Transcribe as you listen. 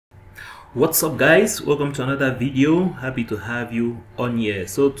What's up guys, welcome to another video. Happy to have you on here.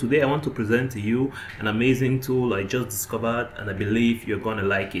 So today I want to present to you an amazing tool I just discovered and I believe you're gonna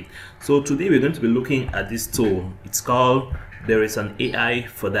like it. So today we're going to be looking at this tool. It's called There Is an AI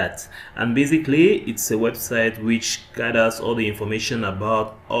for That, and basically it's a website which gathers all the information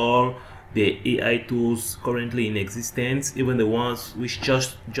about all the AI tools currently in existence, even the ones which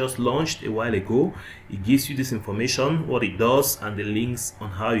just launched a while ago. It gives you this information, what it does, and the links on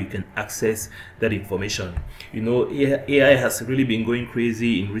how you can access that information. You know, AI has really been going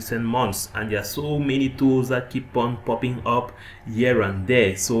crazy in recent months, and there are so many tools that keep on popping up here and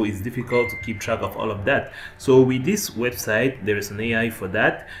there, so it's difficult to keep track of all of that. So with this website, There Is an AI for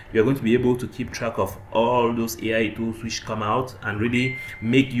That, you're going to be able to keep track of all those AI tools which come out and really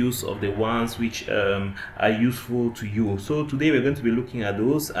make use of the ones which are useful to you. So today we're going to be looking at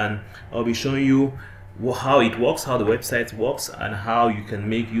those, and I'll be showing you how it works, how the website works, and how you can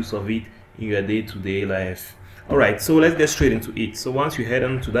make use of it in your day-to-day life. All right, so let's get straight into it. So once you head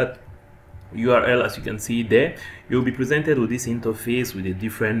on to that URL, as you can see there, you'll be presented with this interface with the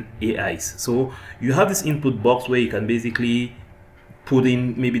different AIs. So you have this input box where you can basically put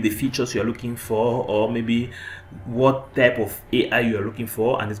in maybe the features you're looking for, or maybe what type of AI you're looking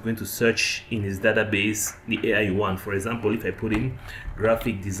for, and it's going to search in its database the AI you want. For example, if I put in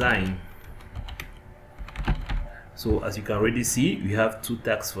graphic design, so as you can already see, we have two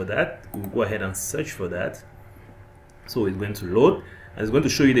tags for that. We'll go ahead and search for that. So it's going to load, and it's going to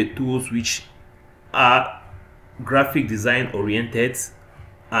show you the tools which are graphic design oriented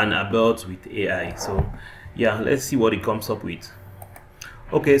and about with AI. So yeah, let's see what it comes up with.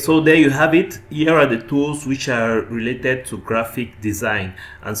 Okay, so there you have it. Here are the tools which are related to graphic design,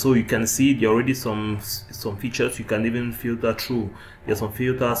 and so you can see there are already some features you can even filter through. There's some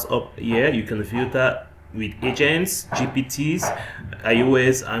filters up here. You can filter with agents, GPTs,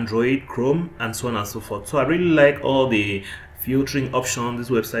 iOS, Android, Chrome, and so on and so forth. So I really like all the filtering options this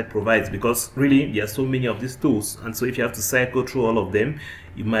website provides, because really there are so many of these tools, and so if you have to cycle through all of them,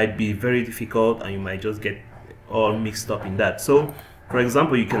 it might be very difficult and you might just get all mixed up in that. So for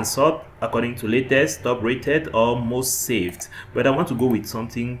example, you can sort according to latest, top rated, or most saved, but I want to go with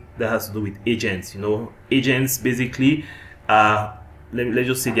something that has to do with agents. You know, agents basically are, let's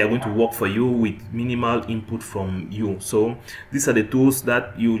just say, they are going to work for you with minimal input from you. So these are the tools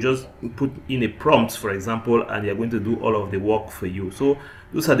that you just put in a prompt, for example, and they are going to do all of the work for you. So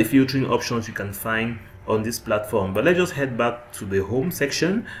those are the filtering options you can find on this platform. But let's just head back to the home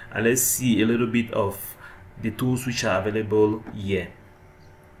section and let's see a little bit of the tools which are available here.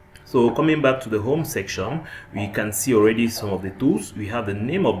 So coming back to the home section, we can see already some of the tools. We have the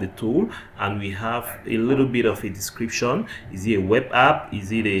name of the tool, and we have a little bit of a description. Is it a web app?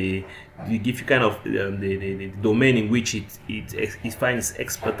 Is it a, we give you kind of the domain in which it finds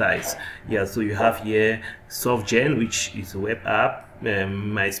expertise. Yeah, so you have here SoftGen, which is a web app,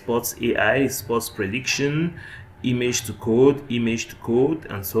 My Sports AI, sports prediction, image to code,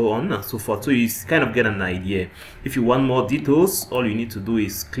 and so on and so forth. So you kind of get an idea. If you want more details, all you need to do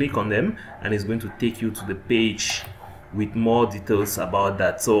is click on them, and it's going to take you to the page with more details about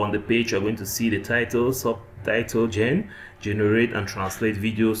that. So on the page, you're going to see the title, subtitle generate and translate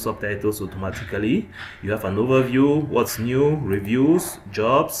video subtitles automatically. You have an overview, what's new, reviews,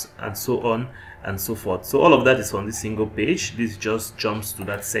 jobs, and so on and so forth. So all of that is on this single page. This just jumps to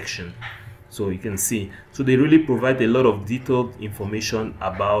that section. So you can see, so they really provide a lot of detailed information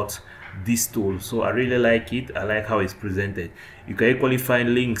about this tool. So I really like it. I like how it's presented. You can equally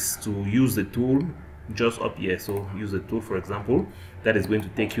find links to use the tool just up here. So use the tool, for example, that is going to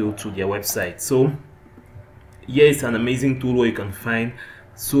take you to their website. So here is an amazing tool where you can find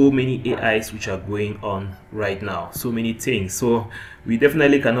so many AIs which are going on right now, so many things. So we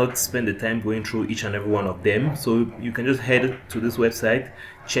definitely cannot spend the time going through each and every one of them. So you can just head to this website,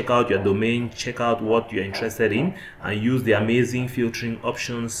 check out your domain, check out what you're interested in, and use the amazing filtering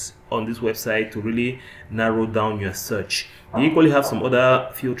options on this website to really narrow down your search. They equally have some other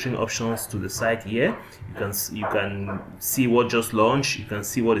filtering options to the site here. You can see what just launched, you can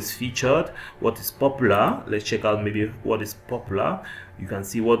see what is featured, what is popular. Let's check out maybe what is popular. You can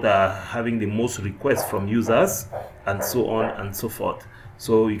see what are having the most requests from users, and so on and so forth.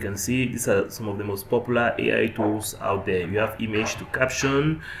 So you can see these are some of the most popular AI tools out there. You have image to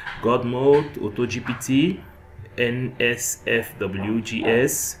caption, God mode, auto GPT, NSFWGS,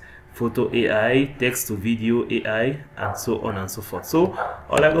 photo AI, text to video AI, and so on and so forth. So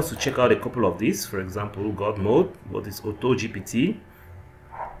I'd like us to check out a couple of these. For example, God mode, what is auto GPT.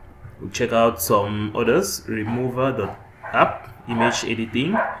 We'll check out some others. Remover.app, image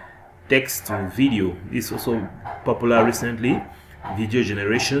editing, text to video. This is also popular recently. Video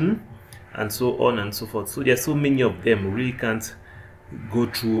generation, and so on and so forth. So there's so many of them, we really can't go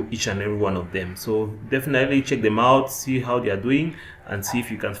through each and every one of them. So definitely check them out, see how they are doing, and see if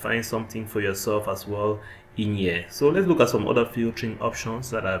you can find something for yourself as well in here. So let's look at some other filtering options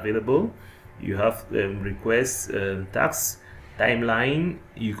that are available. You have requests, tags, timeline.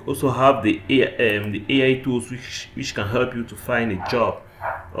 You also have the AI tools which can help you to find a job,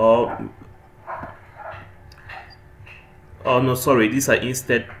 or oh no, sorry, these are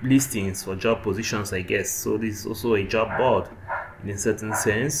instead listings for job positions, I guess. So this is also a job board in a certain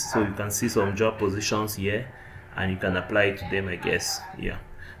sense. So you can see some job positions here and you can apply it to them, I guess. Yeah.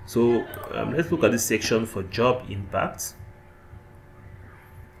 So let's look at this section for job impacts.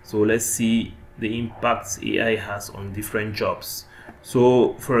 So let's see the impacts AI has on different jobs.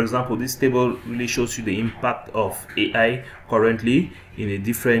 So for example, this table really shows you the impact of AI currently in the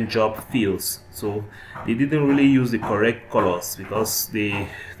different job fields. So they didn't really use the correct colors, because the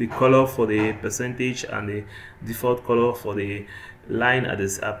color for the percentage and the default color for the line are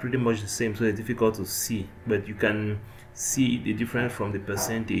pretty much the same, so it's difficult to see, but you can see the difference from the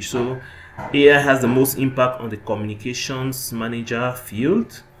percentage. So AI has the most impact on the communications manager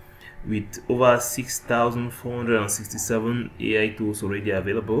field, with over 6,467 AI tools already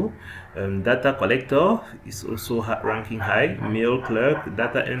available. Data collector is also ranking high, mail clerk,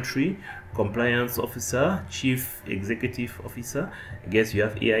 data entry, compliance officer, chief executive officer. I guess you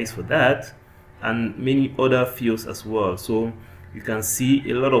have AIs for that, and many other fields as well. So you can see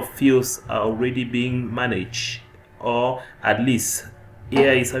a lot of fields are already being managed, or at least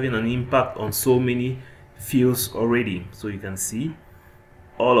AI is having an impact on so many fields already. So you can see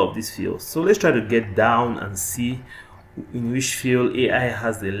all of these fields. So let's try to get down and see in which field AI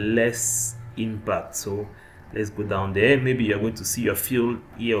has the less impact. So let's go down there. Maybe you're going to see your field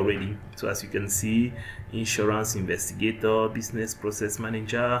here already. So as you can see, insurance investigator, business process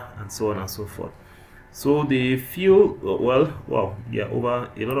manager, and so on and so forth. So the field, well, wow, yeah,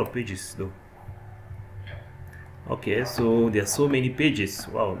 over a lot of pages though. Okay, so there are so many pages.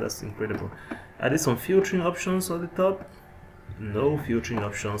 Wow, that's incredible. Are there some filtering options at the top? No filtering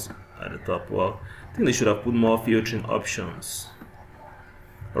options at the top. Well, I think they should have put more filtering options.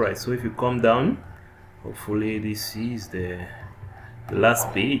 Alright, so if you come down, hopefully this is the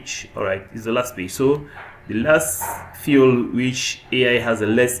last page. Alright, it's the last page. So the last field which AI has the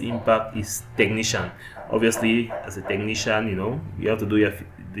less impact is technician. Obviously, as a technician, you know, you have to do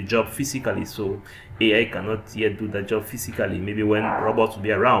the job physically, so AI cannot yet do that job physically. Maybe when robots will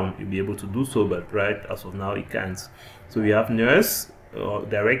be around, you'll be able to do so, but right as of now, it can't. So we have nurse or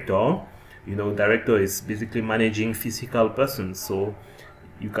director. You know, director is basically managing physical persons, so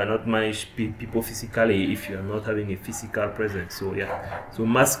you cannot manage people physically if you are not having a physical presence. So yeah, so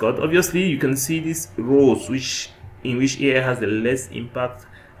mascot, obviously you can see these roles in which AI has the less impact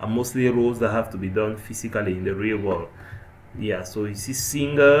are mostly roles that have to be done physically in the real world. Yeah, so you see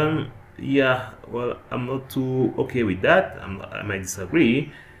singer. Yeah, well, I'm not too okay with that. I might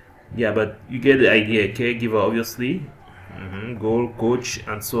disagree. Yeah, but you get the idea. Caregiver, obviously, goal coach,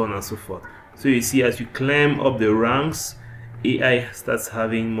 and so on and so forth. So you see, as you climb up the ranks, AI starts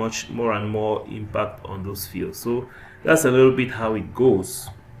having much more and more impact on those fields. So that's a little bit how it goes.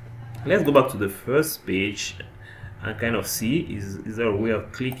 Let's go back to the first page and kind of see, is there a way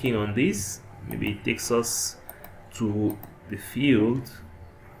of clicking on this? Maybe it takes us to the field.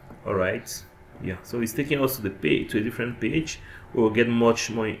 All right, yeah, so it's taking us to the page, to a different page. We'll get much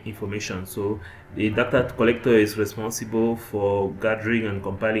more information. So the data collector is responsible for gathering and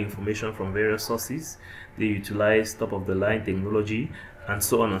compiling information from various sources. They utilize top-of-the-line technology and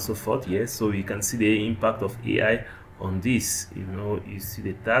so on and so forth. Yes, so you can see the impact of AI on this. You know, you see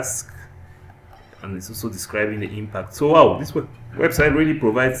the task, and it's also describing the impact. So wow, this website really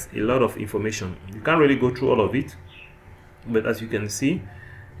provides a lot of information. You can't really go through all of it, but as you can see,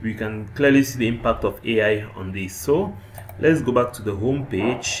 we can clearly see the impact of AI on this. So let's go back to the home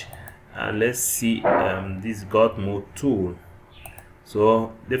page and let's see this God mode tool.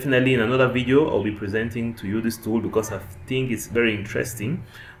 So definitely in another video I'll be presenting to you this tool because I think it's very interesting.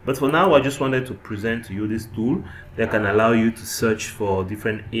 But for now, I just wanted to present to you this tool that can allow you to search for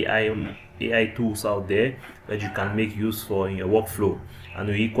different AI tools out there that you can make use for in your workflow. And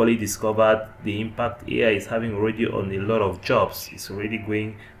we equally discovered the impact AI is having already on a lot of jobs. It's already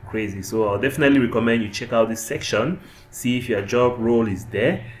going crazy. So I'll definitely recommend you check out this section, see if your job role is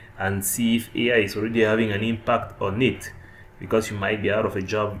there, and see if AI is already having an impact on it, because you might be out of a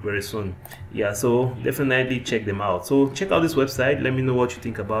job very soon. Yeah, so definitely check them out. So check out this website, let me know what you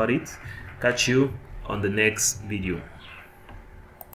think about it. Catch you on the next video.